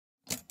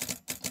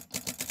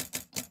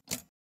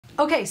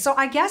Okay, so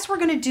I guess we're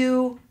gonna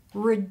do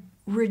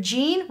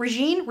Regine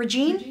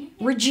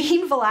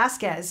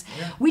Velasquez.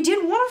 Yeah. We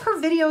did one of her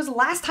videos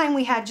last time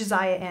we had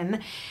Josiah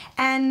in,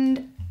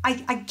 and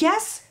I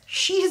guess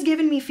she has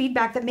given me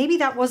feedback that maybe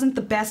that wasn't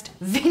the best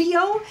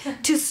video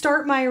to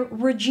start my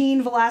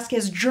Regine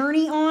Velasquez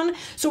journey on.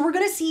 So we're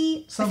gonna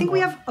see, I think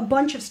we have a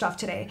bunch of stuff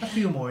today. A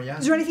few more, yeah.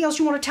 Is there anything else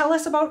you want to tell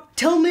us about?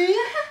 Tell me?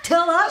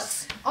 Tell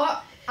us?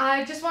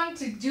 I just wanted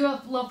to do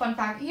a little fun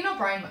fact. You know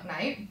Brian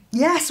McKnight?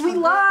 Yes, we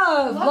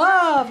love. Did you know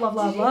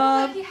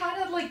that he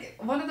had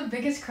one of the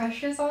biggest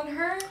crushes on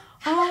her?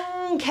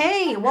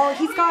 Okay, well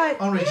he's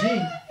got On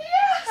Regine.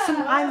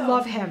 I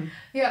love him.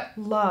 Yeah.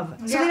 Love.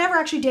 So Yeah. they never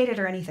actually dated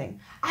or anything.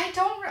 I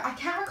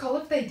can't recall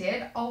if they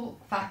did. I'll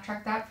fact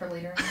check that for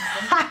later.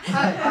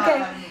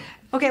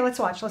 Okay, let's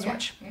watch. Let's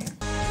watch. Yeah.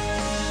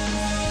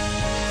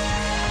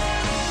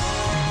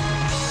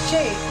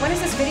 Jay, when is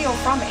this video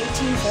from?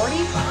 1840?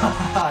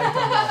 I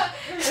don't know.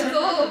 It's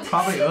old.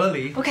 Probably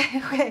early.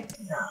 Okay.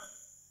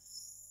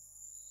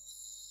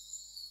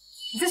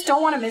 Is this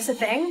Don't Want to Miss a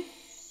Thing?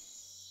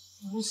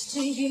 Close to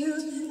you,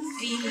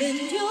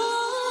 feeling your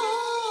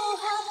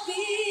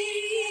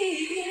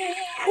heartbeat.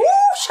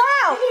 Ooh,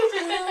 child!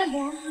 I'm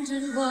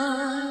wondering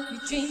what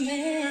you're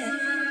dreaming.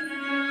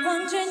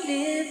 Wondering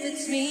if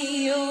it's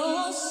me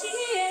you're seeing.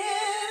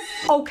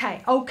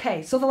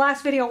 Okay. So the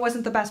last video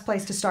wasn't the best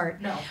place to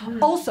start. No.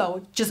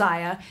 Also,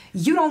 Josiah,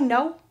 you don't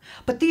know,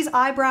 but these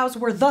eyebrows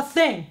were the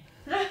thing.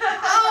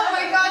 Oh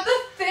my god, the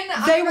thin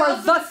They were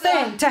eyebrows the and stuff.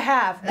 thing to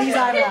have, these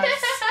eyebrows.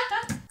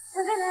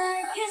 So then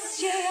I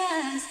kiss your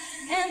eyes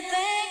and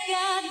thank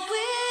God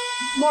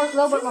we're More, a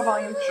little bit more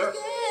volume. together.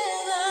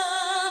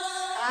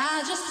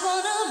 I just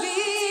wanna be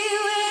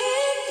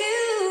with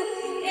you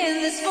in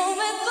this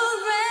moment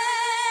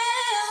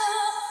forever,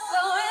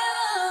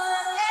 forever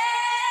and ever.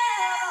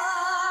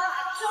 I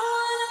don't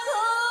wanna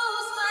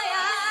close my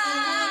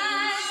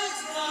eyes.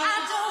 I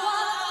don't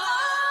wanna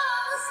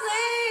fall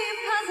asleep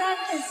 'cause I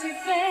miss you,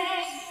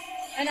 babe.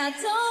 And I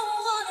don't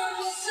wanna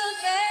miss a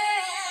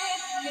thing.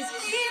 'Cause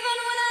even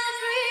when I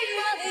dream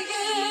of you,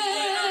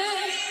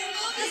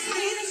 the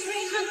sweetest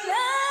dreams will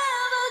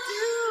never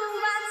do.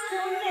 I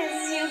still miss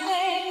you,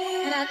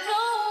 babe. And I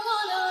don't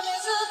wanna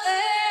miss a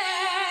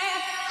thing.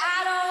 I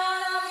don't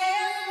wanna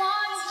miss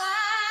one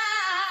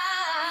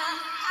time.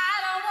 I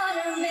don't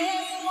wanna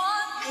miss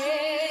one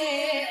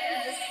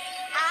kiss.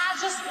 I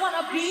just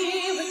wanna be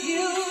with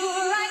you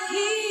right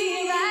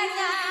here, right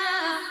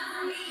now.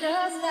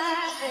 Just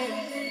like this.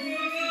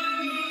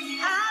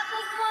 I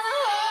just wanna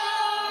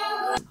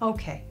hold.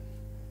 Okay.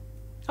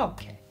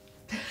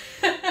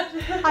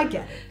 I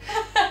get it.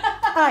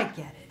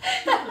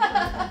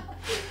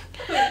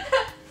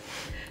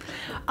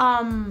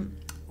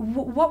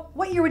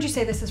 What year would you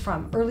say this is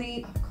from?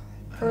 Early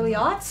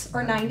aughts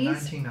or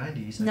 90s?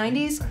 1990s.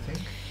 90s? I think.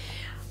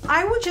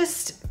 I would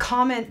just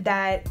comment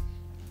that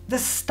the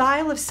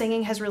style of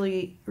singing has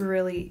really,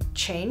 really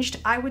changed.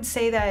 I would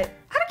say that,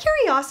 out of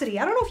curiosity,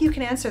 I don't know if you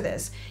can answer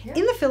this. Yeah.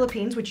 In the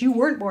Philippines, which you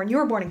weren't born, you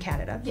were born in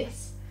Canada.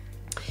 Yes.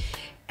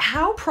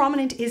 How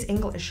prominent is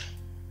English?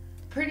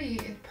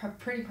 Pretty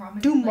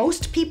prominent. Do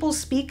most people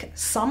speak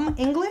some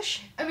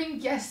English? I mean,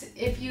 yes,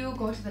 if you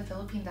go to the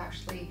Philippines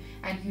actually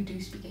and you do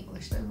speak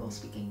English, they will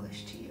speak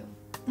English to you.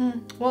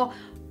 Well,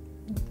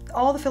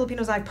 all the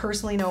Filipinos I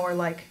personally know are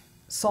like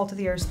salt of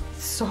the earth,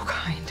 so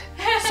kind,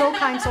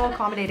 so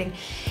accommodating.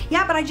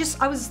 Yeah, but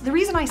the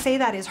reason I say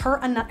that is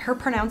her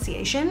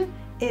pronunciation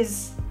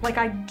is like,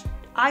 I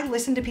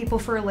listen to people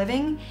for a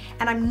living,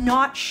 and I'm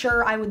not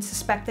sure I would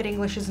suspect that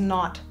English is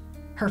not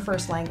her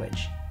first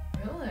language.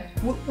 Really?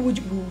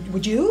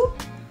 Would you?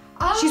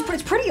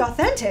 It's pretty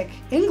authentic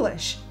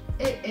English.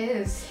 It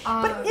is.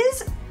 But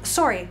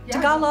Yeah.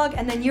 Tagalog,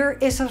 and then you're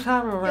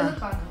Ilocano.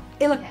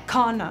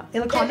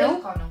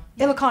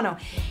 Ilocano.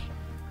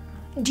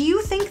 Do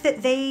you think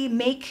that they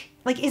make,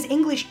 is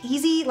English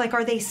easy?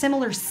 Are they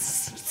similar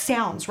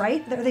sounds,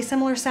 right? Are they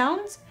similar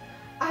sounds?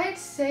 I'd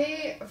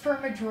say for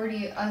a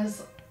majority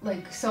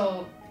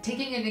so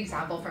taking an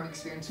example from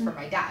experience from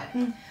my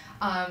dad,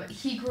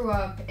 he grew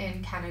up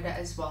in Canada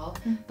as well,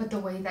 but the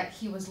way that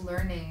he was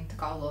learning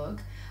Tagalog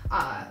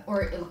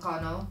or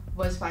Ilocano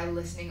was by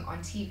listening on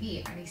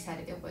TV, and he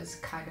said it was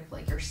kind of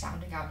like you're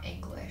sounding out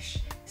English,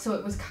 so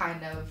it was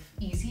kind of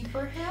easy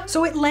for him.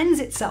 So it lends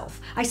itself.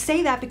 I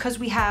say that because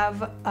we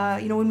have,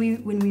 when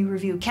we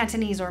review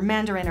Cantonese or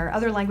Mandarin or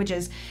other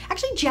languages,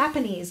 actually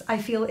Japanese I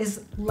feel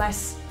is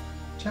less.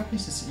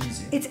 Japanese is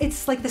easy.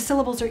 It's like the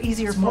syllables are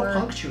easier It's more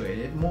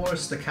punctuated, more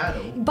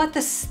staccato. But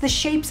the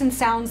shapes and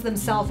sounds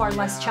themselves are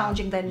less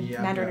challenging than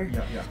Mandarin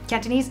or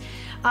Cantonese.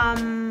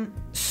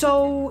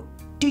 So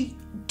do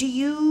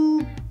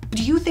you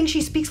think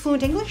she speaks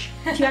fluent English?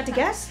 If you had to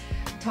guess?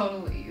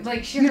 Totally. Her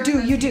You do.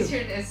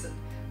 pronunciation is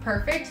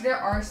perfect. There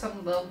are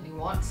some little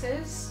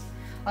nuances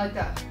like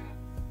that.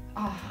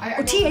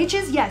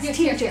 THs? Yes,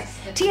 THs. Yes.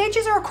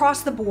 THs are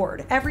across the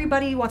board.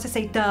 Everybody wants to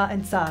say duh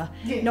and sa.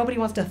 Yeah. Nobody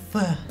wants to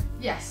th.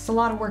 Yes. It's a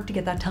lot of work to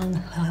get that tongue.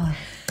 Oh,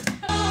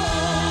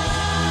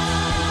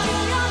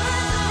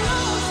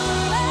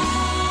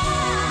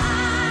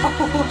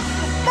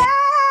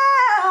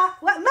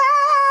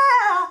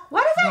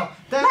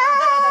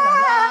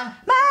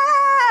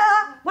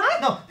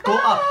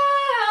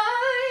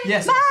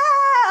 Yes.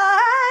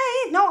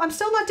 Mine. No, I'm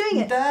still not doing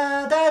it.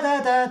 Da da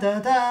da da da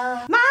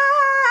da. Mine.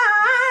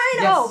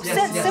 Yes, Oh,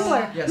 yes, yes,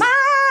 similar. yes.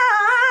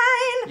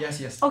 Mine. Yes,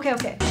 yes. Okay,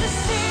 okay.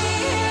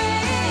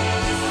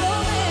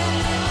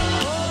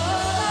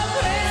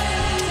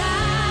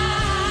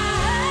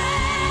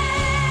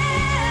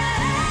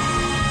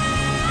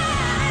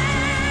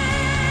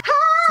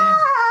 Same.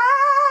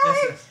 Yes,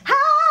 yes.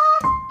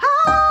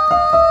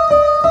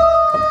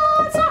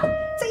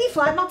 It's an E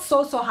flat, not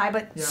so high,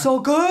 but Yeah. so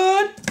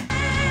good.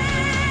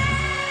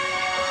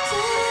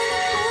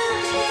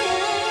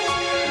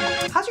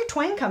 How's your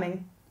twang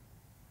coming?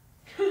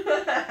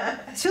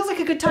 It feels like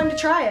a good time to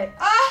try it.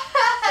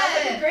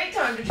 Sounds like a great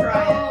time to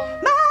try it.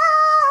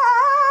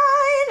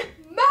 Mine.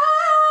 Mine.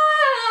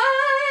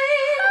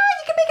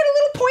 You can make it a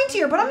little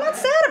pointier, but I'm not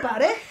sad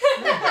about it.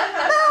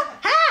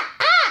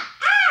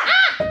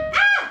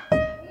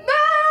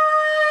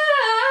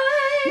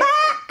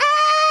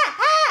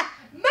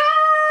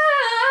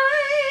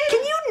 Can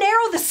you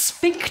narrow the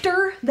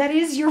sphincter that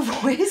is your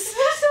voice?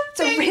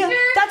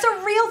 That's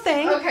a real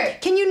thing. Okay.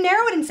 Can you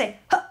narrow it and say,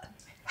 huh,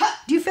 huh?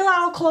 Do you feel that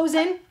all close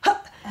in? Huh.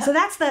 So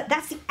that's the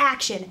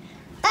action.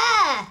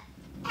 Ah,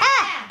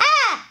 ah,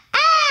 ah,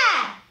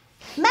 ah.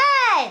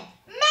 Mine.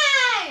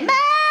 Mine. Mine.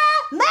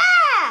 Mine.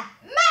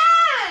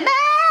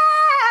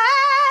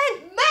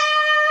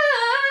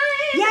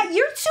 Yeah,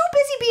 you're too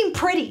busy being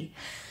pretty.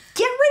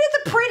 Get rid of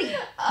the pretty.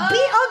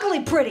 Be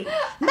ugly pretty.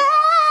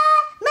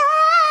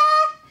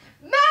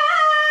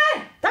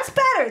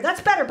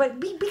 That's better, but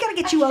we gotta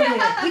get you uglier.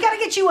 We gotta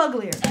get you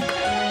uglier.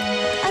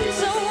 I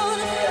don't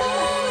wanna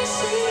fall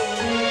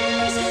asleep,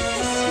 and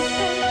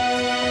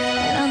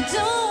I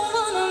don't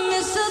wanna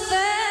miss a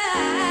thing.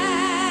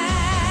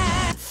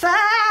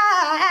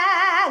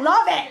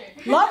 Love it.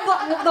 Love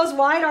those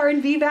wide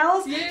R&B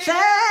vowels. Yeah.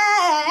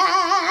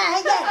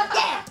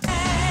 Yeah.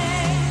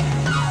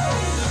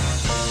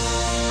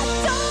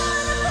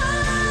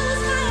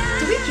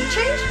 Did we key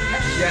change?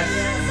 Yes.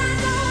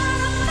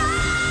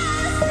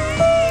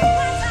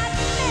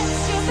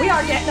 We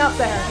are getting up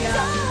there.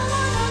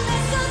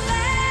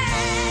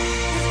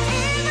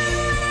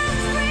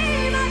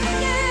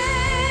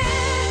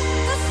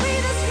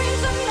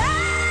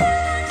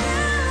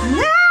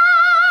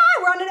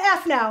 We're on an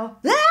F now.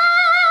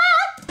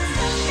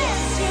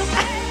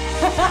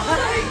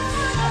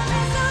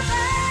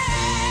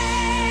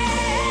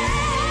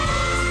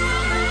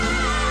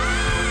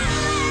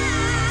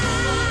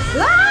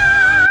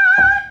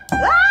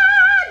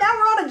 Now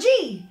we're on a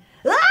G.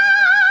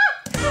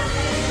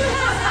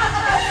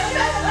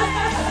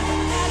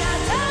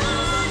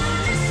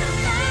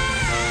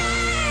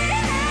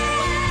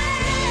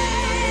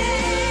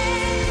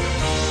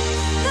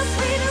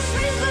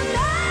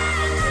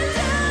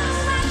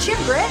 Did she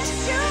have grit?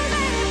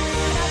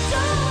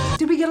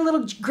 Did we get a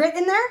little grit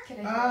in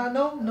there?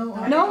 No. No?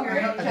 I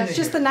didn't It's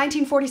just the hear.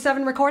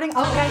 1947 recording?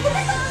 Okay.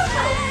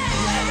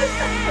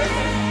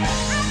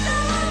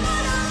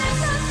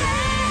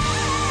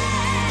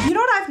 You know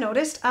what I've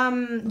noticed?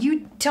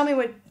 You tell me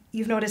what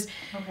you've noticed.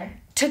 Okay.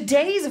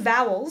 Today's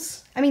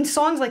vowels, I mean,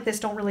 songs like this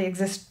don't really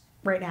exist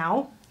right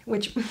now,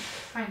 which,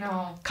 I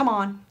know. come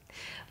on.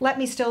 Let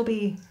me still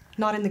be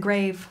not in the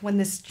grave when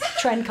this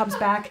trend comes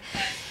back.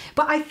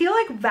 But I feel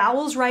like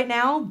vowels right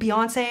now,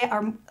 Beyonce,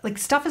 are like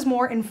stuff is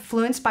more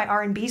influenced by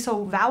R&B,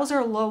 so vowels are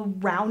a little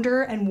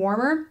rounder and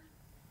warmer.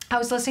 I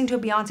was listening to a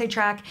Beyonce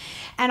track,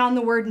 and on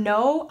the word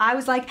no, I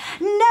was like,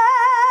 no,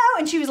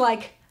 and she was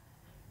like,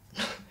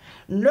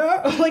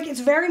 no, like it's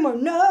very more,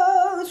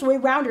 no, it's way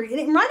rounder. And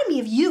it reminded me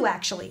of you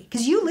actually,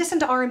 because you listen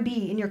to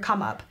R&B in your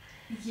come up.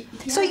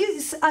 So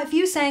if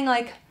you sang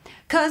like,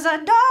 'cause I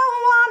don't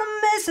wanna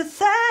miss a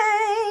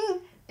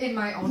thing. In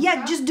my own Yeah,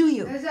 style? just do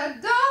you. 'Cause I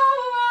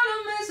don't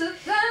wanna miss a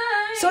thing.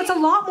 So it's a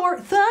lot more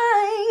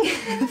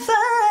thing.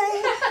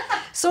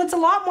 So it's a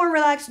lot more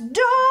relaxed.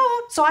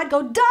 Don't. So I'd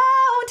go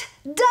don't.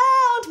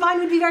 Mine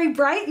would be very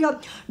bright. You go,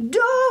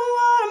 don't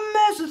wanna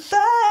miss a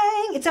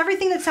thing. It's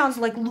everything that sounds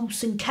like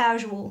loose and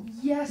casual.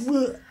 Yes.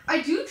 Ugh.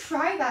 I do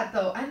try that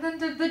though, and then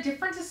the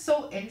difference is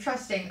so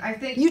interesting. I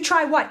think. You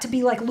try what? To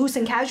be like loose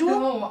and casual?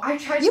 No, I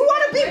try. You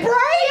want to be bright?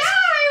 bright? Yeah, I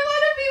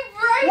want to be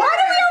bright. Why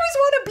do we always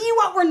want to be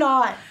what we're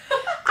not?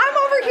 I'm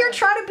over here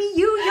trying to be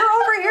you. You're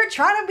over here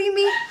trying to be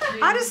me.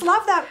 I just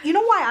love that. You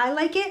know why I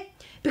like it?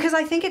 Because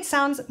I think it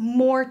sounds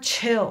more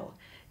chill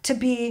to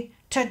be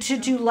to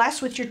do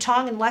less with your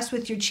tongue and less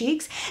with your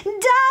cheeks.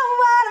 Don't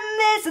wanna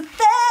miss a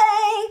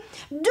thing.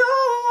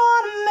 Don't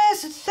wanna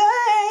miss a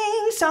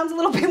thing. Sounds a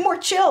little bit more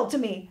chill to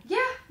me. Yeah.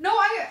 No,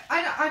 I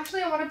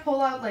actually I want to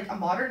pull out like a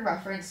modern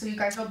reference. So you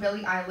guys know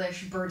Billie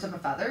Eilish, "Birds of a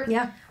Feather."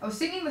 Yeah. I was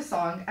singing the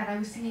song and I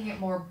was singing it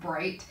more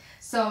bright.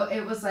 So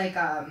it was like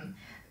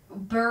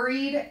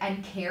buried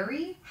and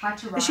carry had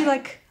to rhyme. Is she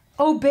like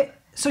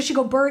so she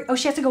go buried? Oh,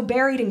 she has to go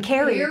buried and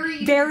carried.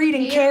 Buried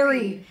and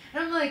carried.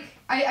 And I'm like,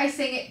 I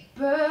sang it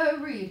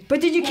buried.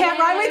 But did you can't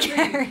rhyme with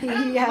carry?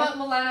 carry? Yeah.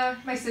 Milena,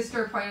 my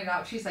sister, pointed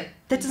out. She's like,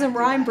 That doesn't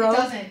rhyme, bro. It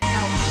doesn't.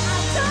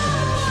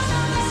 No.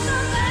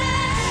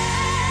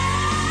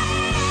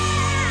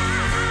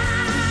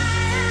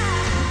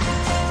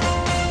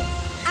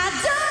 I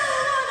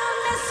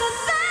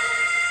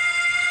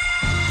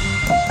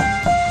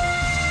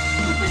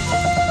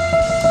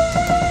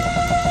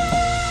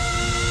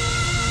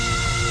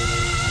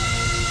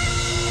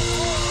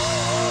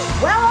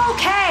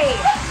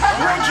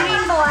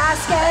Regine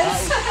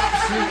Velasquez.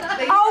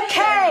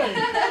 Okay.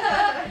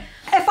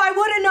 If I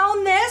would have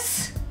known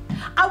this,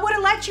 I would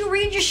have let you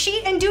read your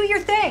sheet and do your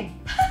thing.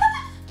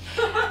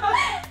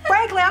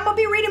 Frankly, I'm gonna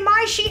be reading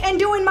my sheet and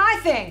doing my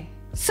thing.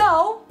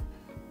 So,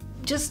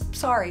 just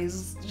sorry,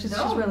 she's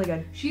really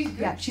good. She's good.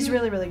 Yeah, she's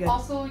really, really good.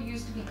 Also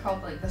used to be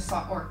called like the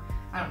song, or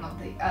I don't know,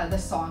 the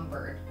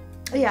songbird.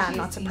 Yeah, I'm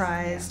not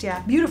surprised.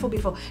 Yeah, beautiful,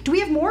 beautiful. Do we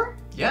have more?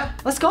 Yeah.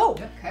 Let's go.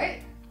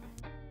 Okay.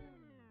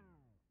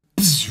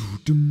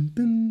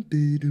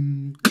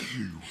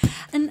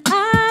 And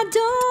I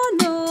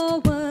don't know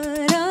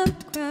what I'm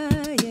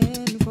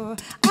crying for.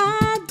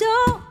 I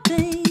don't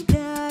think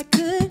I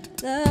could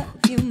love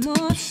you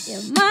more.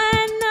 You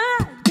might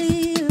not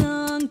be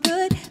long,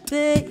 but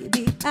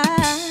baby, I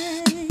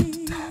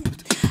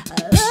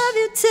love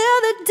you till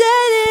the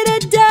day that I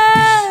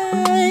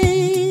die.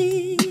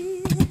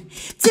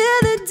 Till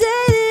the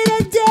day that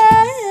I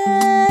die.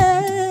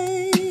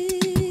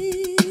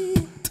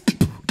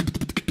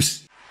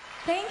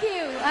 Thank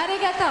you.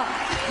 Arigato.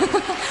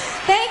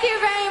 Thank you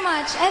very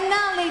much. And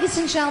now, ladies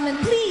and gentlemen,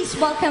 please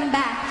welcome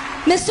back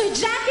Mr.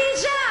 Jackie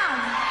Jam.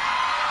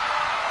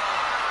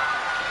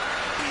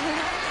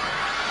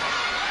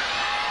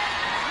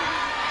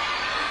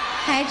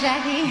 Hi,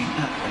 Jackie.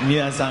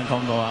 皆さんこ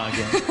んばんは。